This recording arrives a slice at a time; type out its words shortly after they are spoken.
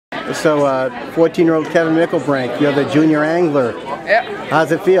So, 14-year-old Kevin Michelbrink, you're the junior angler. Yeah.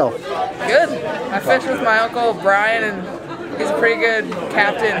 How's it feel? Good. I fished with my uncle Brian, and he's a pretty good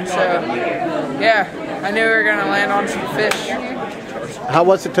captain. So, yeah, I knew we were gonna land on some fish. How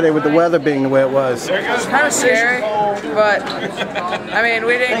was it today with the weather being the way it was? It was kind of scary, but I mean,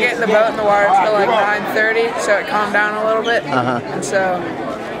 we didn't get in the boat in the water until like 9:30, so it calmed down a little bit. And so,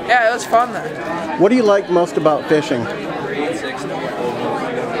 yeah, it was fun though. What do you like most about fishing?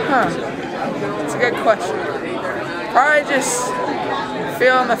 That's a good question. Probably just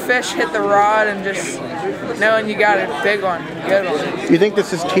feeling the fish hit the rod and just knowing you got a big one, good one. You think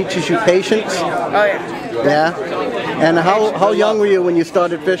this teaches you patience? Oh yeah. Yeah? And how young were you when you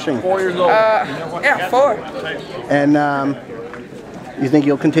started fishing? 4 years old. Yeah, 4. And you think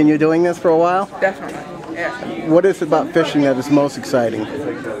you'll continue doing this for a while? Definitely, yeah. What is it about fishing that is most exciting?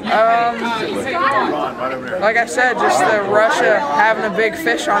 Like I said, just the rush of having a big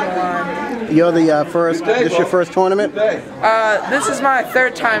fish on the line. You're the first, this your first tournament? This is my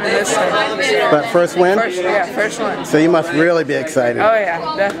 3rd time in this tournament. But first win? First win. So you must really be excited. Oh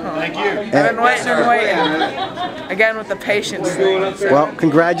yeah, definitely. Thank you. I've been waiting and waiting. Again with the patience thing. So. Well,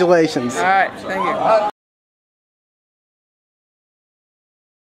 congratulations. All right, thank you.